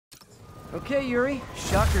Okay, Yuri.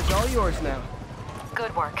 Shocker's all yours now.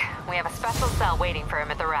 Good work. We have a special cell waiting for him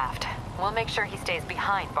at the raft. We'll make sure he stays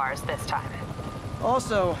behind bars this time.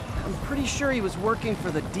 Also, I'm pretty sure he was working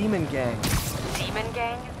for the Demon Gang. Demon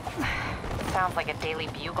Gang? Sounds like a Daily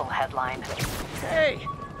Bugle headline. Hey!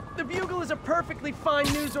 The Bugle is a perfectly fine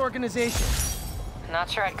news organization. Not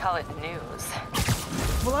sure I'd call it news.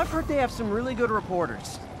 Well, I've heard they have some really good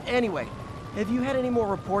reporters. Anyway, have you had any more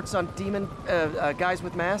reports on demon, guys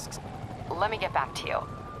with masks? Let me get back to you.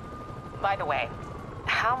 By the way,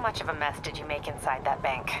 how much of a mess did you make inside that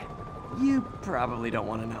bank? You probably don't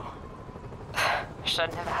want to know.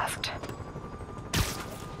 Shouldn't have asked.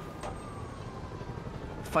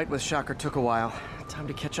 Fight with Shocker took a while. Time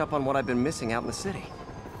to catch up on what I've been missing out in the city.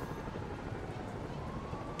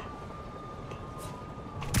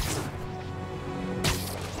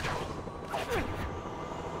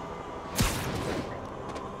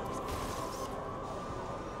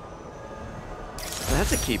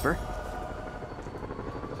 That's a keeper.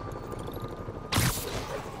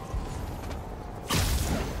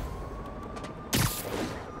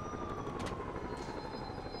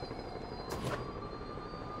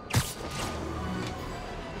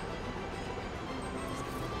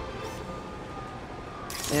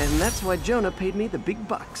 And that's why Jonah paid me the big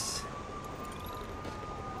bucks.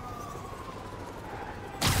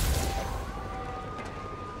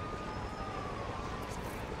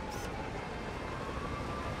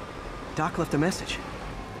 Doc left a message.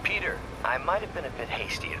 Peter, I might have been a bit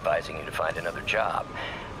hasty advising you to find another job.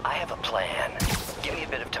 I have a plan. Give me a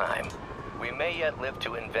bit of time. We may yet live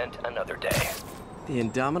to invent another day. The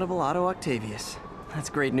indomitable Otto Octavius. That's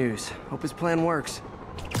great news. Hope his plan works.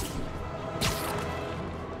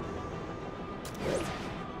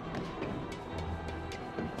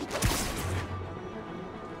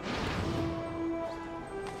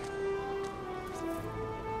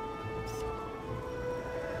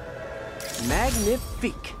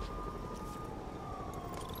 Magnifique.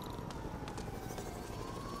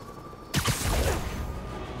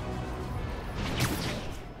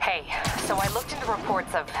 Hey, so I looked into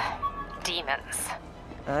reports of demons.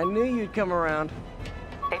 I knew you'd come around.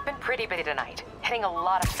 They've been pretty busy tonight, hitting a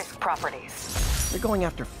lot of Fisk properties. They're going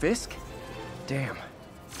after Fisk? Damn.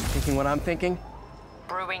 Thinking what I'm thinking?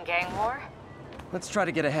 Brewing gang war? Let's try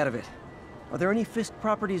to get ahead of it. Are there any Fisk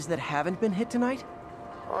properties that haven't been hit tonight?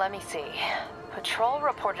 Let me see. Patrol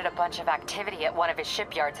reported a bunch of activity at one of his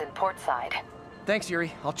shipyards in Portside. Thanks,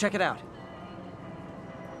 Yuri. I'll check it out.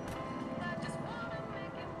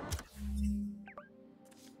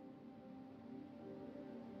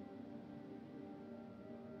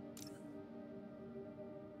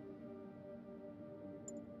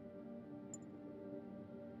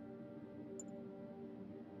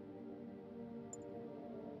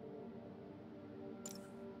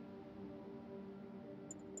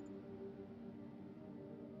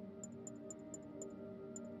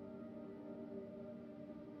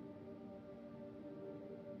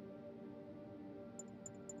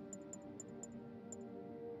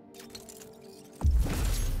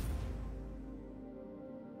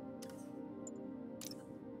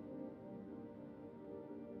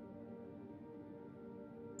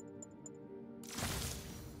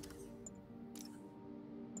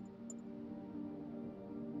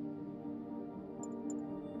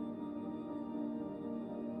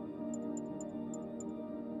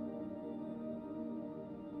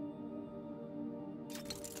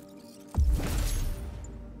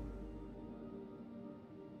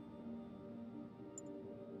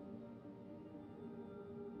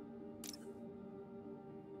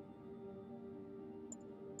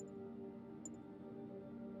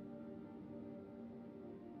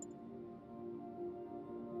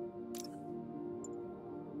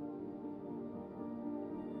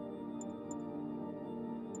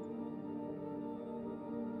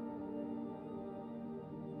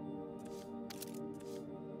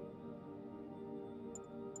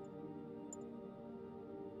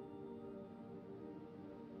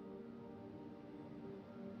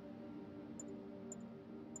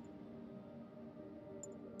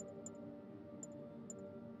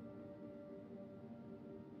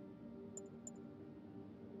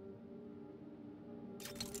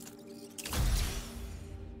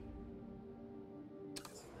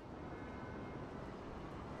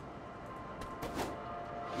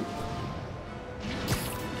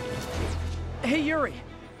 Hey, Yuri.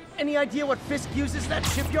 Any idea what Fisk uses that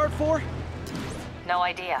shipyard for? No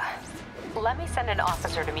idea. Let me send an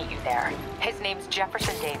officer to meet you there. His name's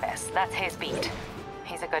Jefferson Davis. That's his beat.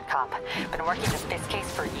 He's a good cop. Been working the Fisk case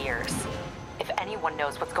for years. If anyone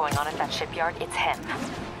knows what's going on at that shipyard, it's him.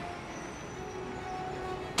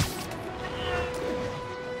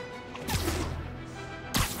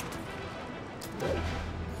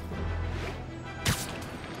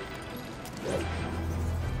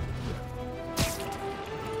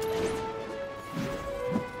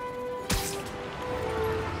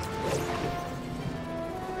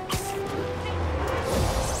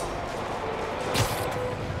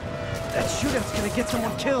 shootout's gonna get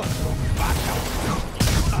someone killed.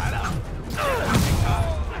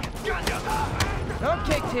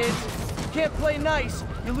 Okay, kids. You can't play nice.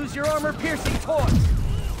 You lose your armor-piercing toys.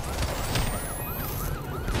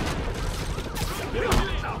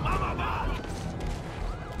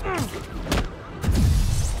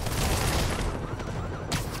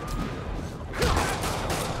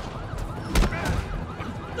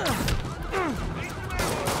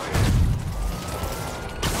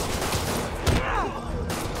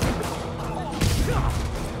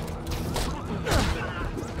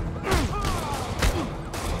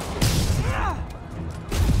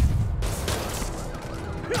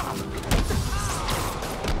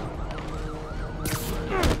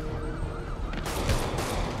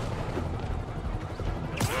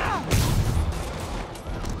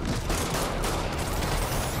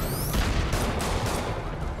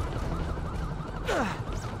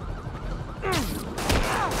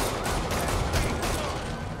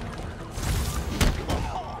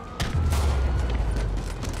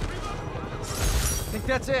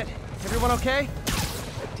 That's it. Everyone okay?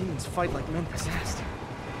 Demons fight like men possessed.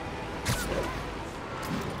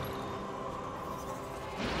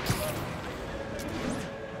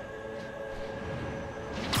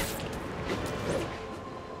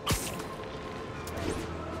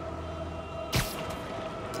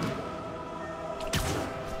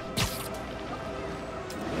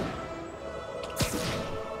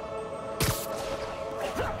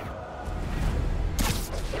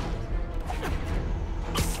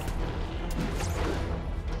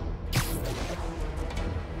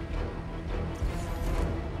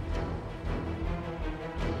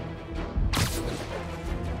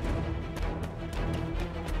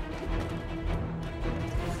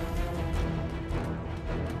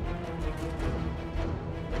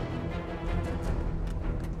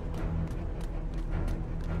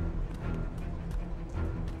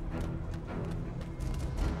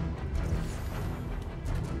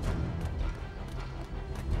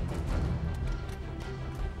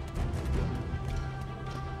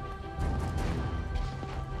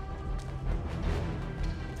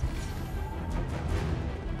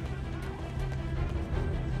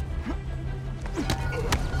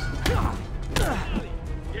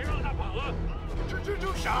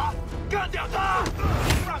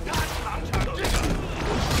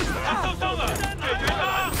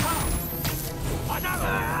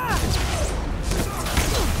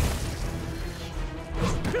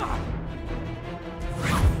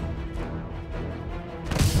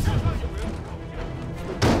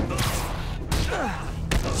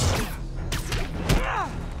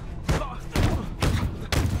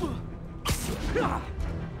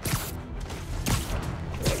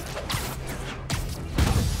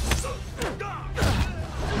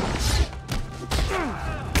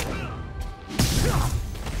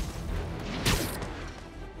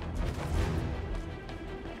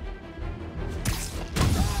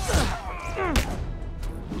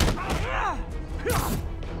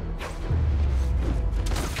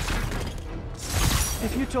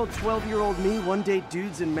 If you told 12-year-old me one day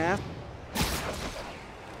dudes in math...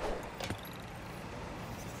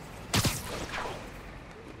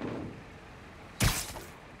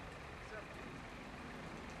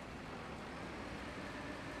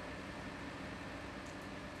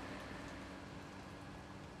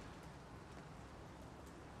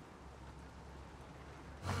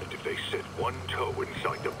 And if they set one toe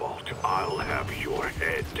inside the vault, I'll have your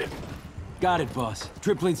head. Got it, boss.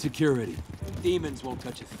 Tripling security. Demons won't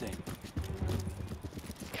touch a thing.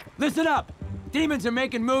 Listen up! Demons are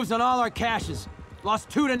making moves on all our caches.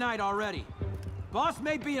 Lost 2 tonight already. Boss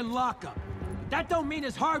may be in lockup. That don't mean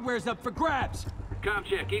his hardware's up for grabs. Com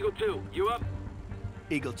check, Eagle 2, you up?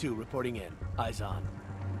 Eagle 2 reporting in. Eyes on.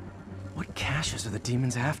 What caches are the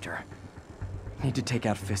demons after? Need to take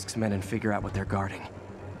out Fisk's men and figure out what they're guarding.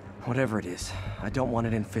 Whatever it is, I don't want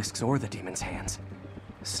it in Fisk's or the demons' hands.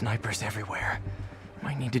 Snipers everywhere.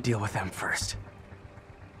 Might need to deal with them first.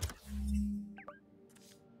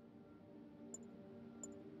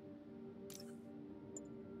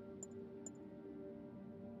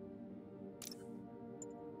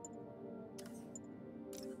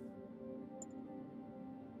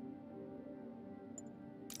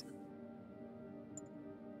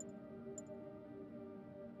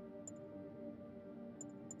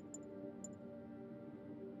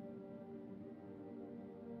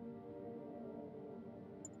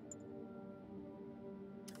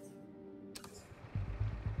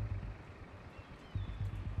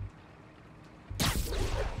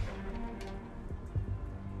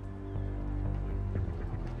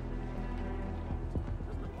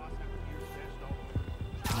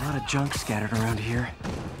 of junk scattered around here.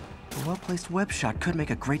 A well-placed web shot could make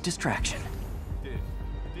a great distraction.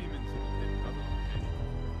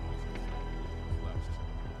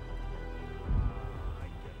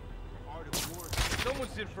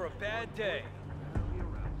 Someone's in for a bad day.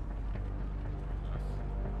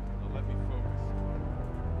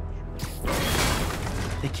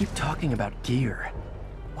 They keep talking about gear.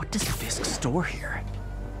 What does Fisk store here?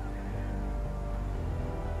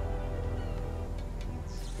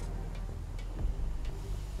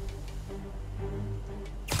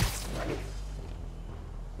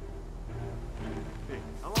 Hey,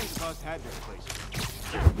 how long has Oz had this place?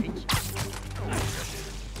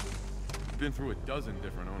 Been through a dozen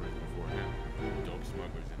different owners before him. Dope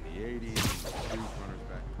smugglers in the 80s, booze runners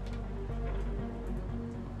back.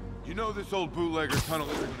 You know this old bootlegger tunnel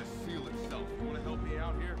isn't gonna seal itself. You wanna help me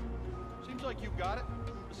out here? Seems like you got it.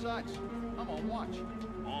 Besides, I'm on watch.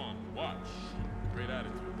 On watch. Great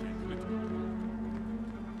attitude, kid. Good.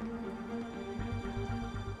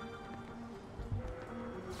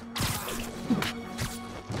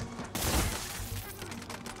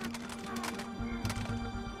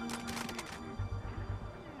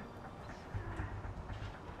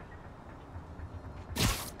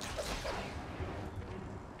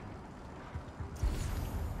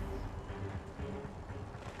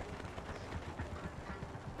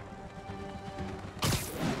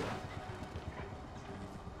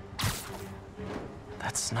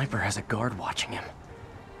 That sniper has a guard watching him.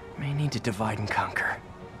 May need to divide and conquer.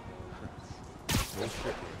 You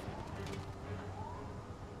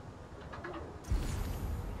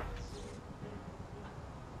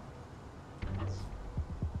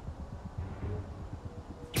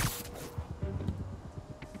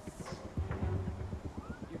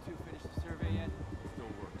two finished the survey yet?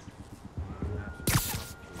 Still working.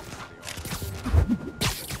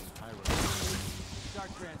 Start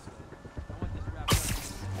translating. I want this wrapped up.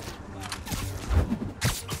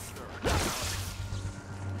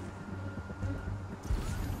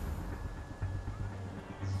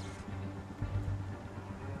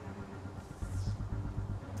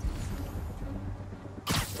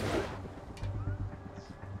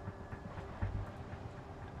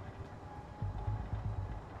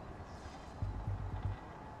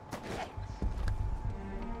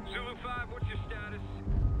 Zulu 5, what's your status?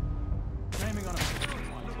 Framing on a...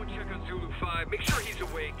 Someone check on Zulu 5. Make sure he's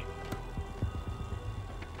awake.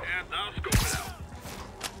 Yeah, I'll scope it out.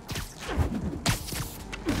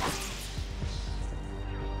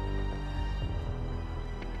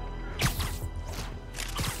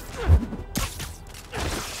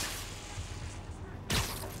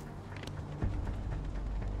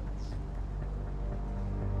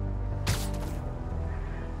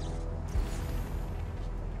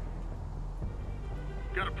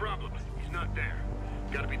 Got a problem. He's not there.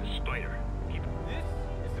 Gotta be the spider. Keep...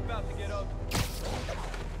 This is about to get ugly.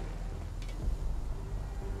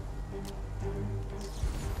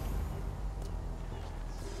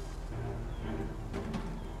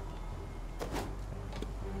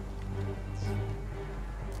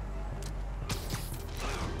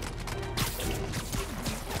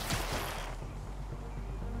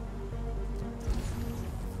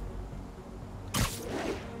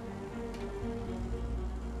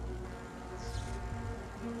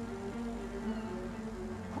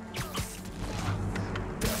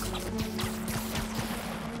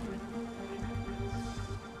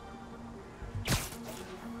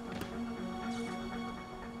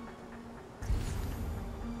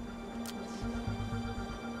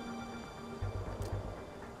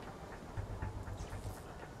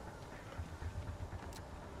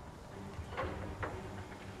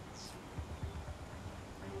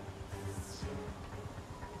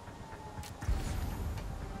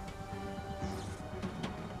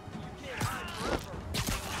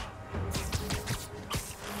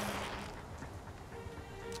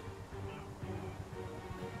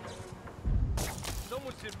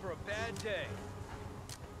 Someone's in for a bad day.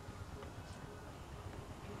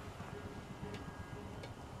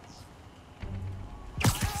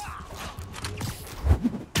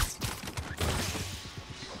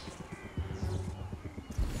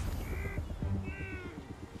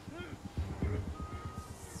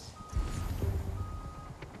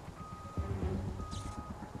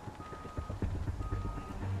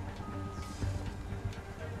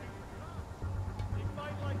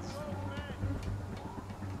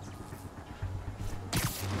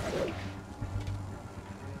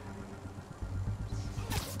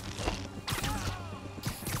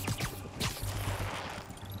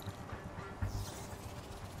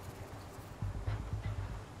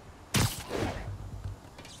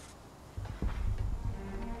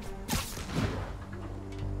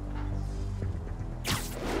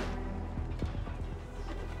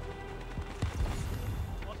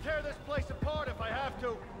 tear this place apart if I have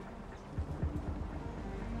to.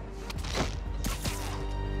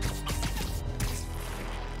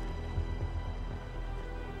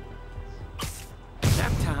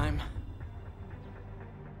 Nap time.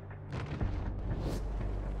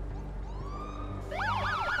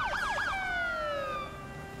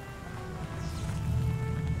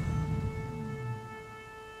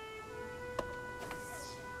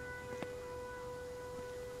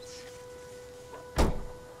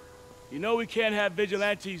 You know we can't have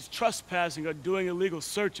vigilantes trespassing or doing illegal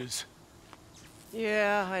searches.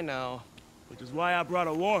 Yeah, I know. Which is why I brought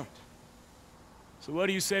a warrant. So what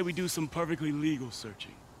do you say we do some perfectly legal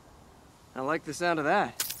searching? I like the sound of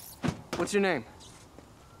that. What's your name?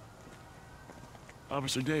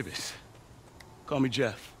 Officer Davis. Call me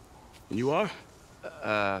Jeff. And you are?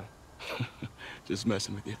 Just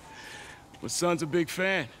messing with you. My son's a big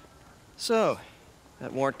fan. So,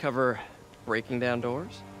 that warrant cover breaking down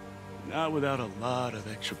doors? Not without a lot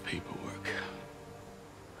of extra paperwork.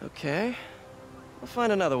 Okay. We'll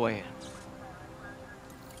find another way in.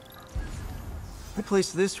 The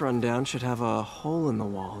place this rundown should have a hole in the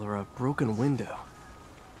wall or a broken window.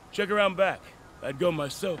 Check around back. I'd go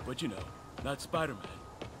myself, but you know, not Spider-Man.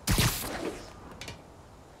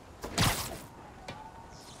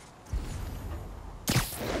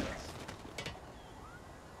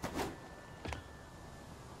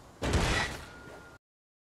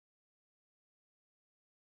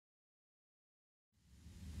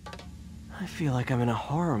 I feel like I'm in a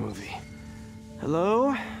horror movie.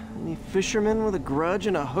 Hello? Any fisherman with a grudge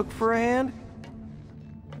and a hook for a hand?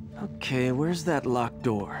 Okay, where's that locked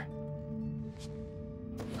door?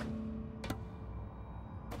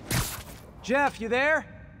 Jeff, you there?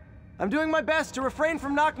 I'm doing my best to refrain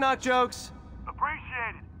from knock-knock jokes.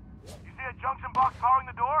 Appreciate it. You see a junction box powering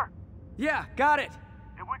the door? Yeah, got it.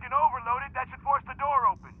 If we can overload it, that should force the door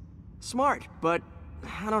open. Smart, but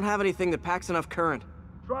I don't have anything that packs enough current.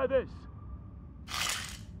 Try this.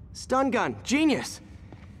 Stun gun, genius!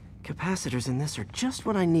 Capacitors in this are just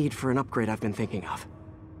what I need for an upgrade I've been thinking of.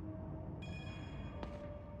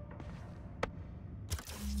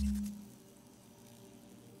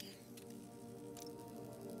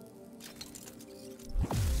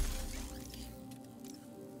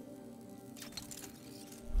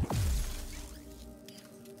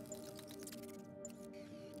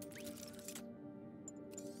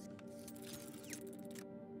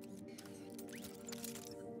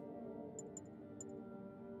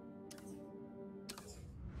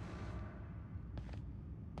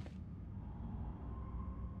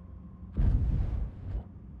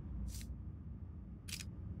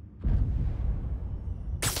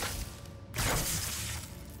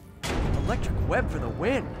 Electric web for the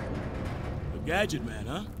win. A gadget man,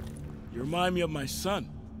 huh? You remind me of my son.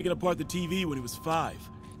 Taking apart the TV when he was 5.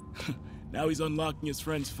 Now he's unlocking his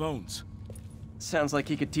friends' phones. Sounds like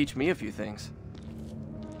he could teach me a few things.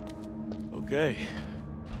 Okay.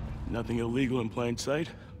 Nothing illegal in plain sight?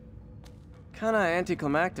 Kinda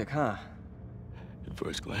anticlimactic, huh? At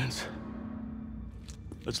first glance.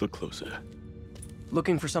 Let's look closer.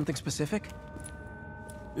 Looking for something specific?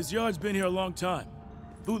 This yard's been here a long time.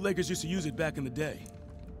 Bootleggers used to use it back in the day.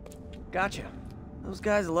 Gotcha. Those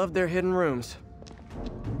guys love their hidden rooms.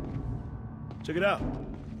 Check it out.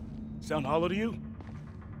 Sound hollow to you?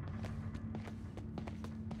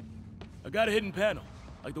 I got a hidden panel,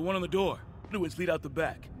 like the one on the door. Conduits lead out the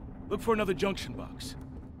back. Look for another junction box.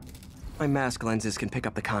 My mask lenses can pick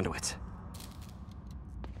up the conduits.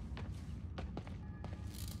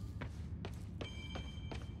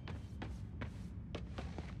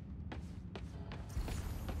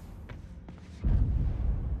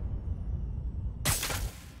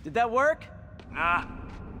 Did that work? Nah.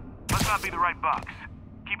 Must not be the right box.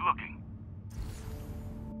 Keep looking.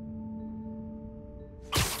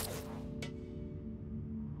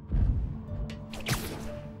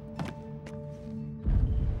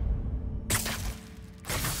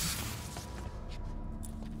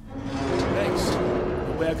 Thanks.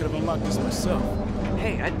 No way I could have unlocked this myself.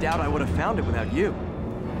 Hey, I doubt I would have found it without you.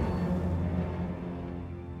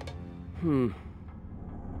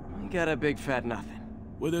 We got a big fat nothing.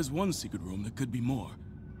 Well, there's one secret room that could be more.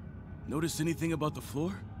 Notice anything about the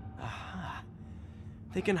floor? Aha.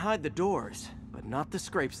 They can hide the doors, but not the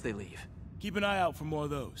scrapes they leave. Keep an eye out for more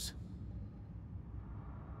of those.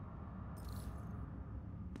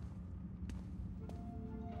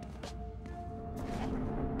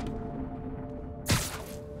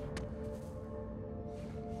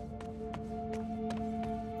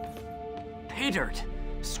 Pay dirt.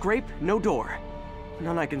 Scrape, no door.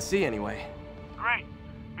 None I can see anyway. Great.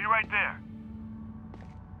 Be right there.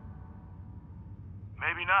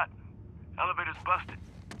 Maybe not. Elevator's busted.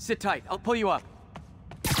 Sit tight. I'll pull you up.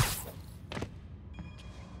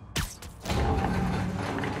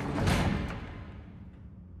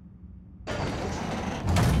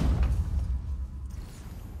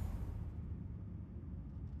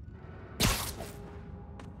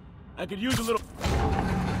 I could use a little...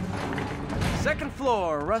 Second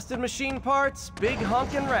floor, rusted machine parts, big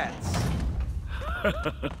honkin' rats.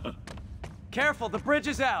 Careful, the bridge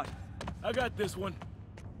is out. I got this one.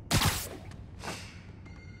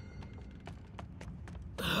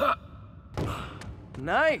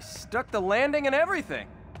 Nice, stuck the landing and everything.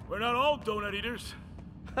 We're not all donut eaters.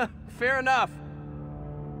 Fair enough.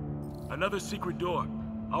 Another secret door.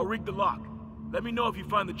 I'll rig the lock. Let me know if you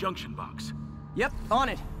find the junction box. Yep, on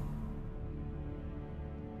it.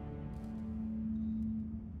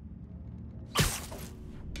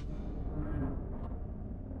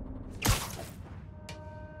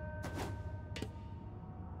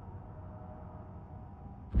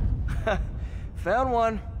 Found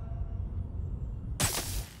one.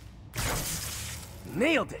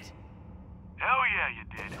 Nailed it. Hell yeah, you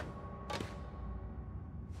did.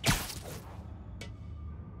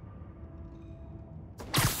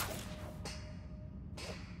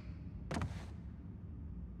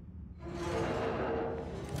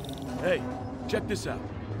 Hey, check this out.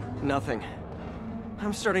 Nothing.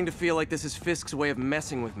 I'm starting to feel like this is Fisk's way of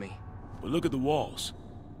messing with me. But look at the walls.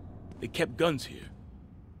 They kept guns here.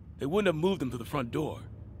 They wouldn't have moved them to the front door.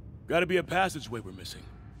 Gotta be a passageway we're missing.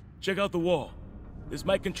 Check out the wall. This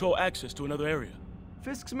might control access to another area.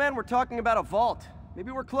 Fisk's men were talking about a vault.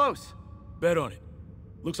 Maybe we're close. Bet on it.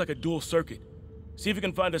 Looks like a dual circuit. See if you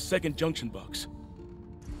can find a second junction box.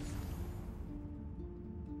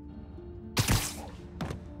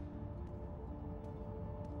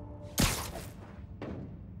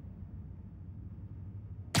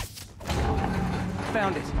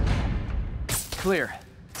 Found it. Clear.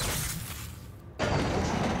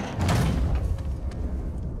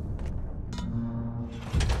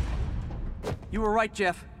 You were right,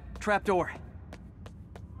 Jeff. Trapdoor.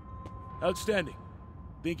 Outstanding.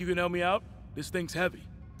 Think you can help me out? This thing's heavy.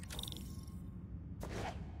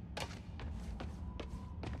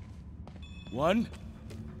 One,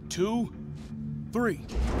 two, three.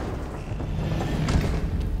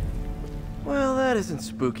 Well, that isn't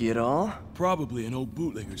spooky at all. Probably an old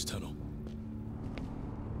bootlegger's tunnel.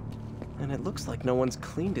 And it looks like no one's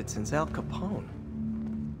cleaned it since Al Capone.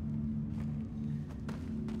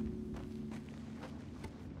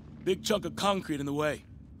 Big chunk of concrete in the way.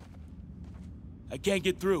 I can't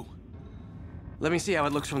get through. Let me see how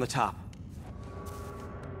it looks from the top.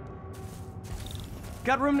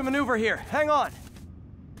 Got room to maneuver here. Hang on.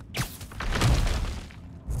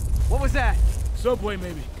 What was that? Subway,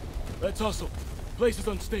 maybe. Let's hustle. Place is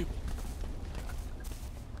unstable.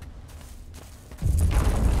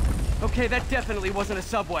 Okay, that definitely wasn't a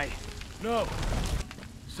subway. No.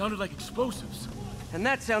 Sounded like explosives. And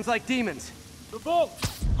that sounds like demons. The vault!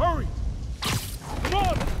 Hurry! Come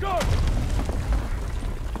on, let's go!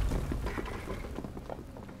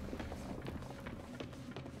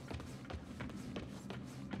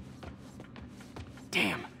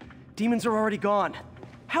 Damn. Demons are already gone.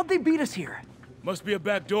 How'd they beat us here? Must be a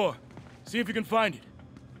back door. See if you can find it.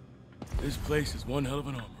 This place is one hell of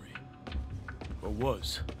an armory. Or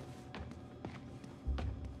was.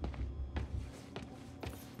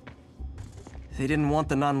 They didn't want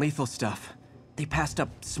the non-lethal stuff. They passed up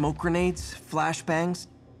smoke grenades, flashbangs.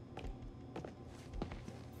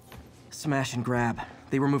 Smash and grab.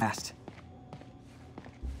 They were moving fast.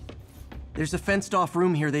 There's a fenced-off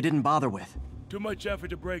room here they didn't bother with. Too much effort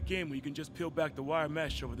to break in when you can just peel back the wire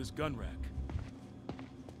mesh over this gun rack.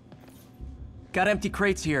 Got empty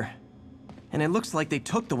crates here. And it looks like they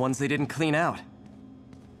took the ones they didn't clean out.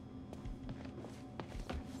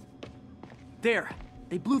 There.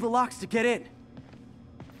 They blew the locks to get in.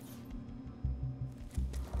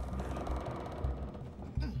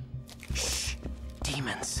 Shh.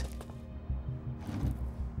 Demons.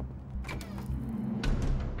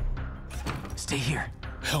 Stay here.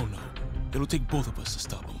 Hell no. It'll take both of us to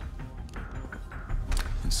stop them.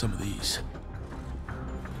 And some of these.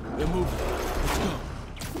 They're moving. Let's go.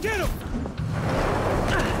 Get him!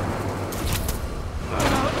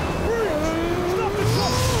 Stop the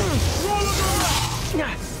truck! Roll him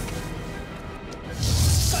around!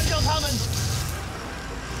 Shotgun coming!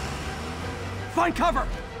 Find cover!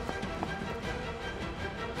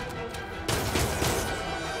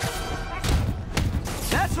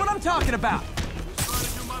 That's what I'm talking about! Just trying to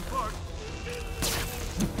do my part.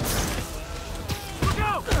 Look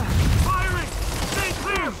out! Firing! Stay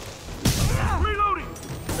clear! Reloading!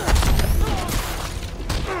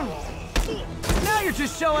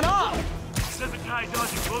 just showing off! Says the guy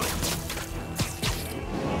dodging bullets.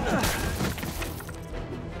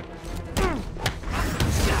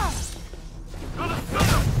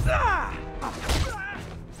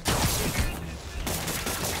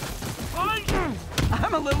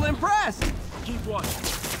 I'm a little impressed! Keep watching.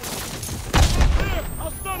 Here,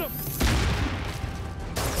 I'll stun him.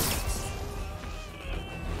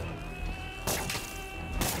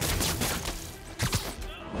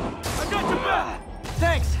 I got your back!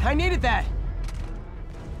 Thanks, I needed that!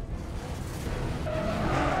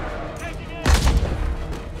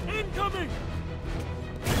 Incoming!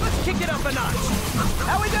 Let's kick it up a notch!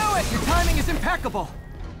 How we doing? Your timing is impeccable!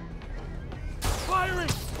 Firing!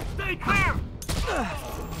 Stay clear!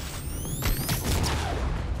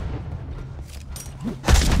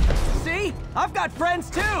 See? I've got friends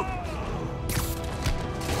too!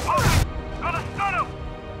 Gotta stun him!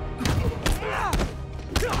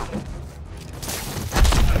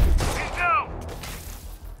 He's down!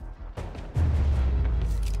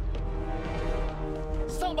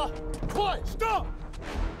 Samba! Quiet! Stop!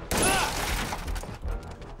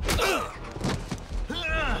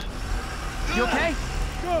 You okay?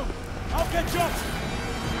 Go! I'll catch up!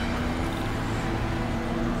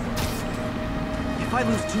 If I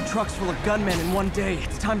lose 2 trucks full of gunmen in one day,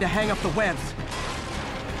 it's time to hang up the webs.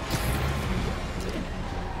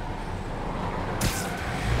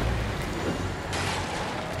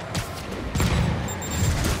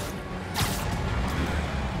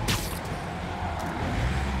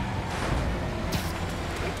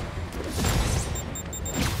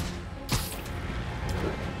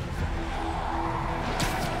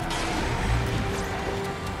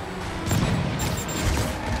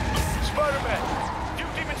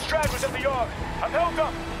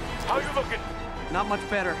 Not much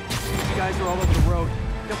better. These guys are all over the road.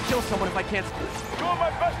 They'll kill someone if I can't... Doing my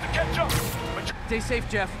best to catch up! But Stay safe,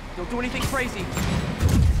 Jeff. Don't do anything crazy.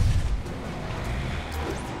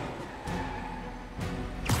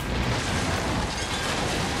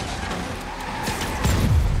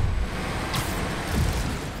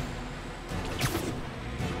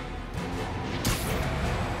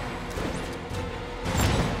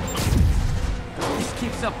 This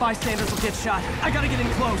keeps up, bystanders will get shot. I gotta get in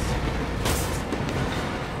close.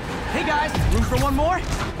 Hey guys, room for one more?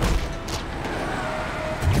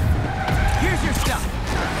 Here's your stuff.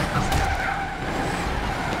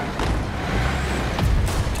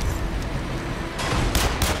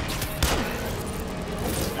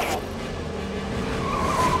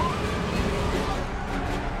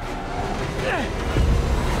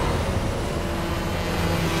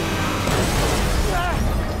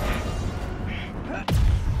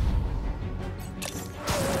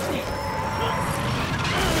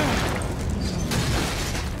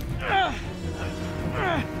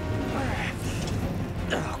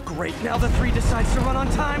 Great, now the 3 decides to run on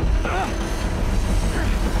time.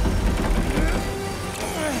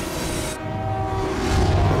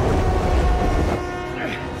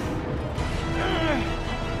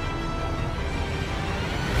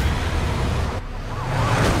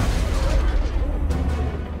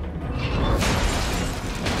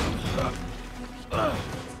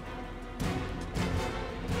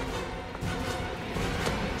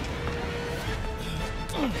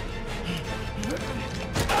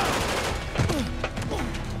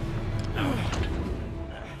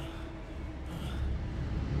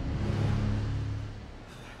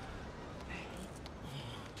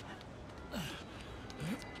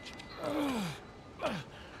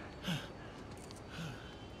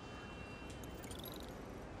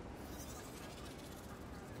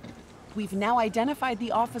 We've now identified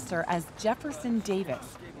the officer as Jefferson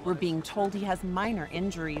Davis. We're being told he has minor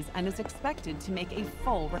injuries and is expected to make a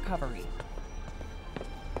full recovery.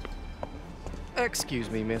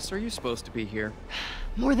 Excuse me, miss. Are you supposed to be here?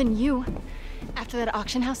 More than you. After that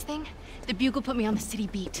auction house thing, the Bugle put me on the city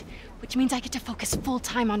beat, which means I get to focus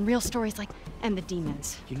full-time on real stories like... and the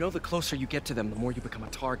demons. You know the closer you get to them, the more you become a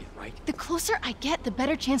target, right? The closer I get, the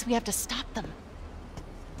better chance we have to stop them.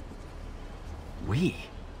 We?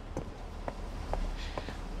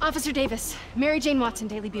 Officer Davis, Mary Jane Watson,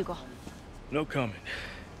 Daily Bugle. No comment.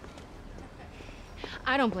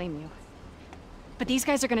 I don't blame you. But these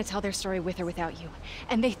guys are gonna tell their story with or without you,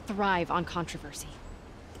 and they thrive on controversy.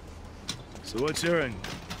 So what's your end?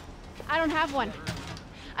 I don't have one.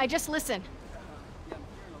 I just listen.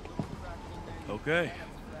 Okay.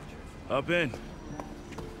 Hop in.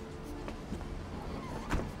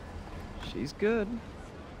 She's good.